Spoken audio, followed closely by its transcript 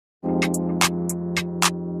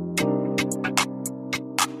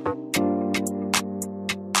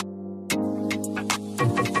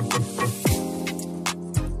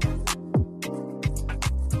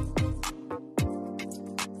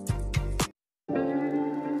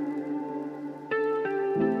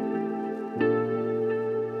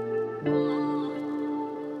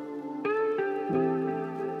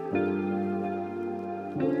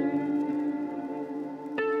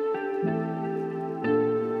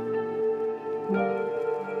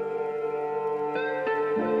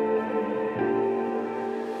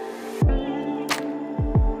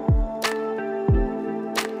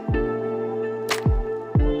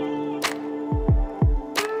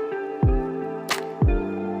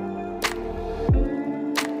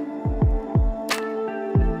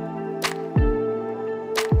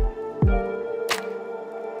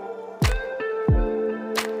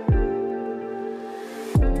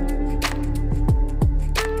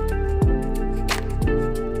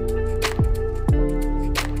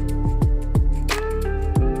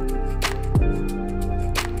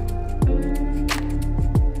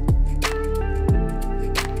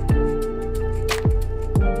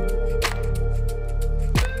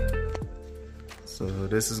So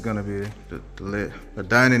this is gonna be the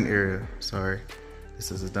dining area. Sorry,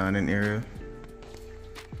 this is a dining area.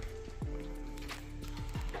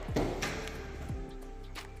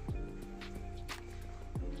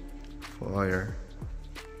 Foyer.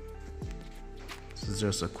 This is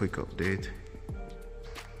just a quick update.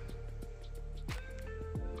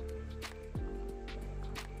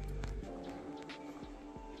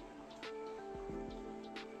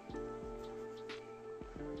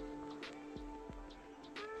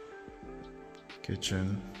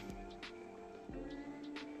 Kitchen.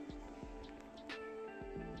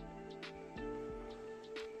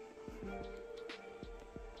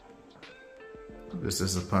 This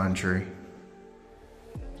is a pantry.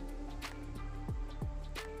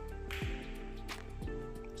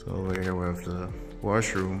 So over here we have the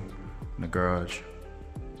washroom and the garage.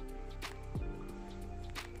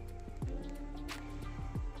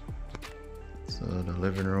 So the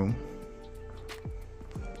living room.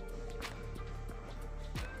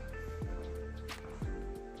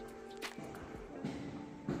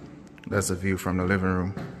 That's a view from the living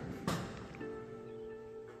room.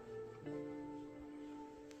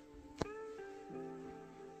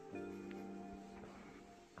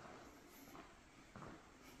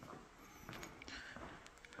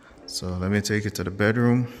 So let me take you to the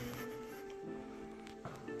bedroom.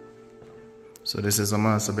 So this is a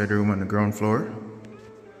master bedroom on the ground floor.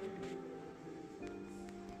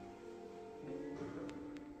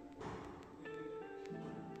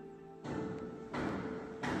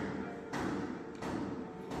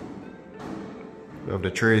 We have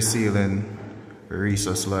the tray ceiling,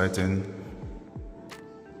 recessed lighting.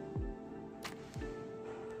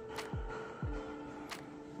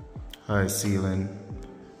 High ceiling.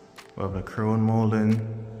 We have the crown molding.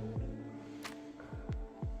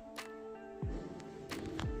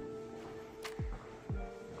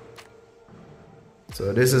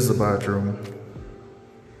 So this is the bathroom.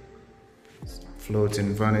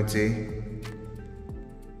 Floating vanity.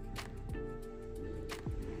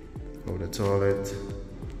 Of the toilet.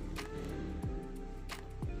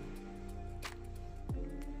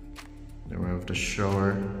 Then we have the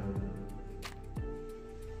shower.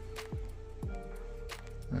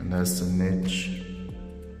 And that's the niche.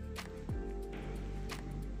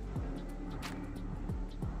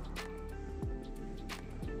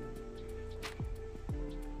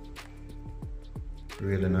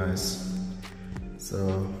 Really nice.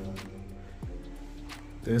 So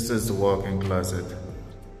this is the walk-in closet.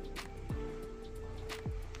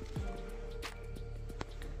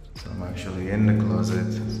 So I'm actually in the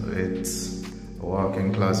closet. So it's a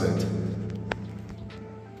walk-in closet.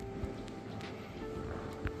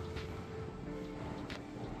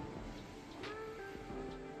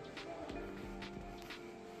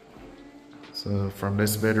 So from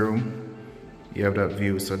this bedroom, you have that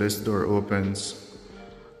view. So this door opens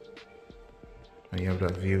and you have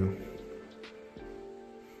that view.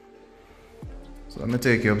 So I'm gonna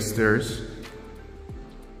take you upstairs.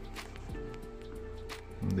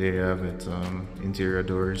 There you have it, interior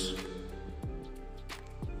doors.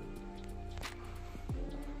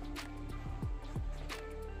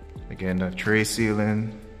 Again, that tray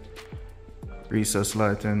ceiling, recessed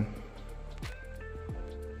lighting.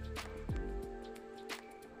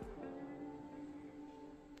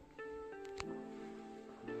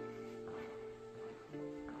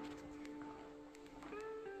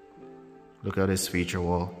 Look at this feature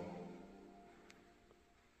wall.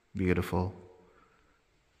 Beautiful.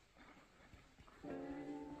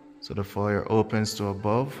 So the foyer opens to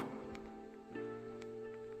above.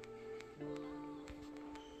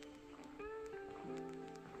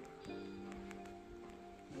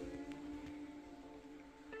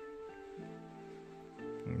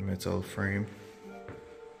 Metal frame.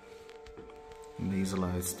 And these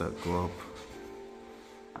lights that go up.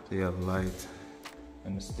 So you have light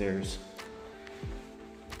and the stairs.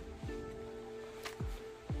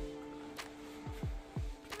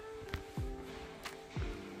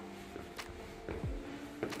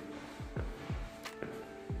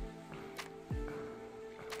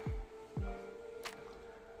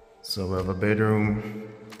 So we have a bedroom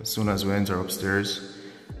as soon as we enter upstairs.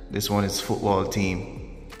 This one is football team.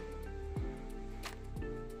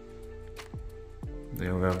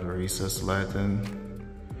 Then we have the recessed lighting,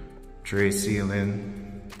 tray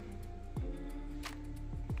ceiling,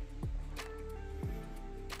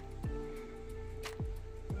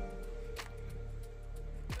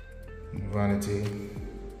 vanity.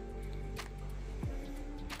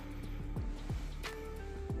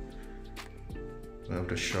 We have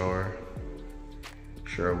the shower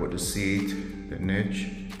with the seat, the niche.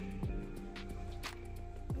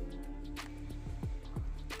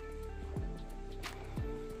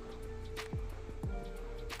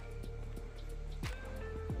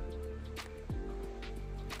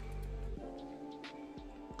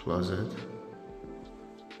 Closet.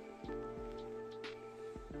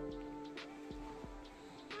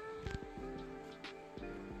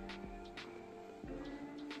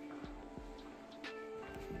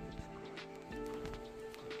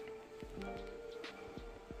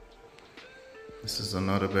 This is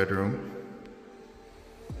another bedroom.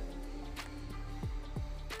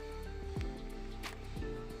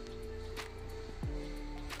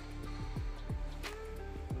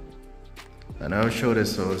 And I'll show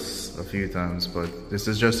this house a few times, but this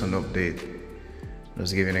is just an update.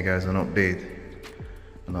 Just giving you guys an update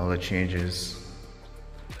on all the changes.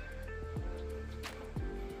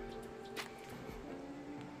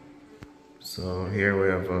 So here we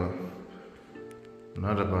have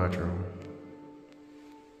another bathroom.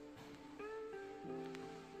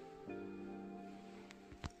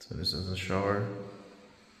 So this is a shower.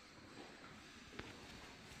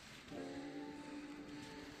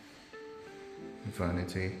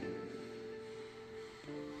 Vanity.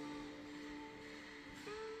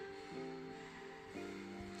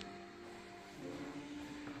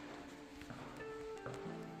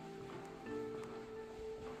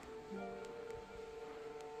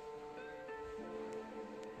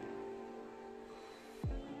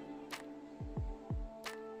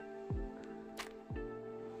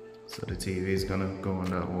 So the TV is gonna go on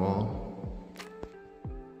that wall.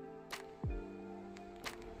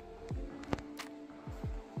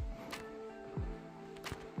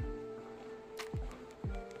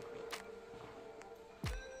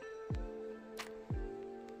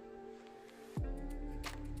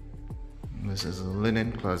 This is a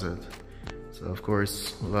linen closet. So of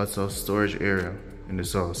course, lots of storage area in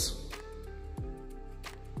this house.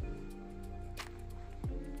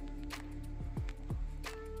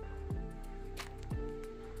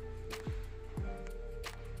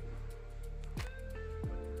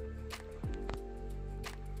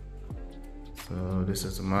 So this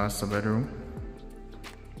is the master bedroom.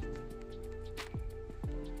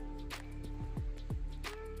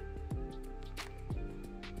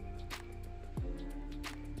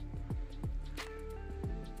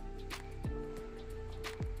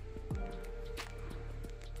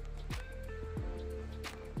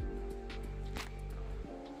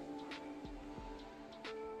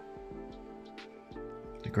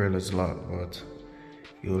 The grill is locked, but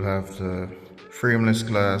you'll have the frameless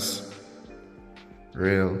glass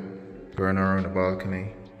rail going around the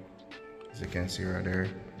balcony, as you can see right there.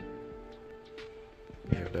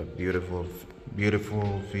 You have that beautiful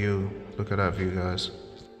view. Look at that view, guys.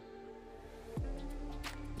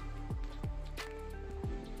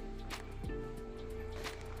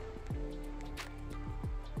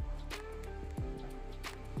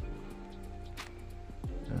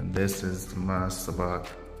 And this is the master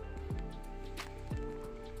bath.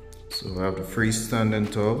 So we have the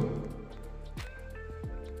freestanding tub.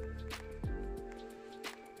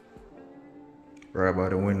 Right by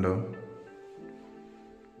the window.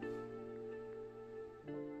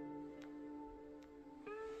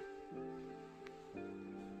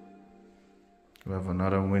 We have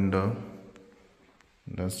another window.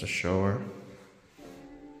 That's the shower.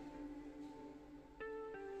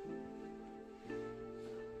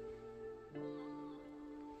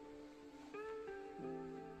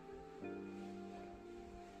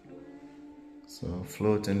 So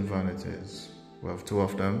floating vanities. We have two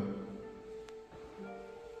of them.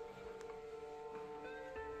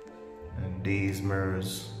 And these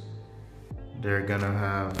mirrors, they're gonna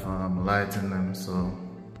have light in them, so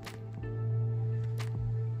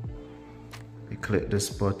you click this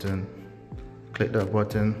button, click that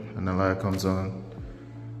button, and the light comes on.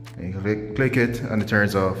 And you click it and it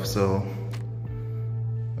turns off, so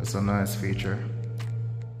that's a nice feature.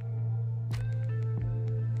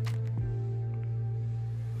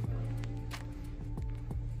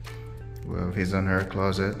 We have his and her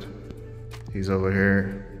closet. He's over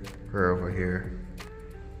here, her over here.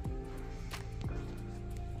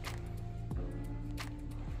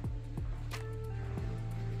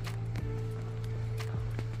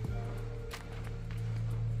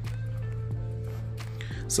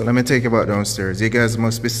 So let me take you back downstairs. You guys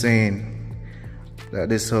must be saying that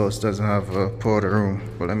this house doesn't have a powder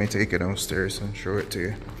room, but let me take you downstairs and show it to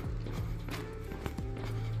you.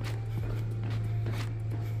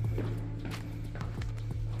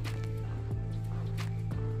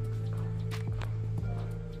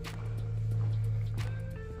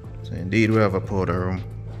 So indeed we have a powder room.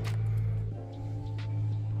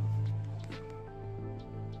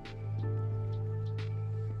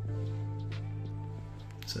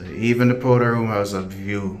 So even the powder room has a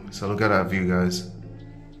view. So look at that view, guys.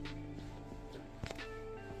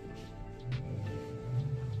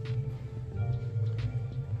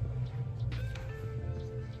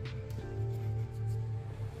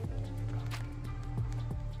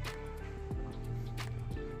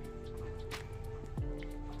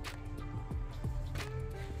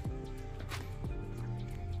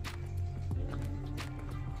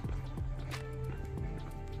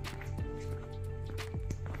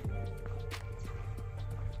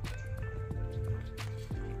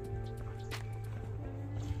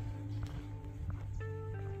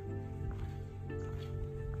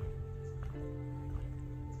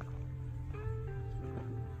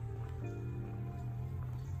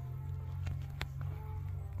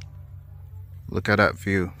 Look at that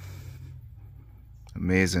view.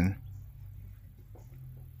 Amazing.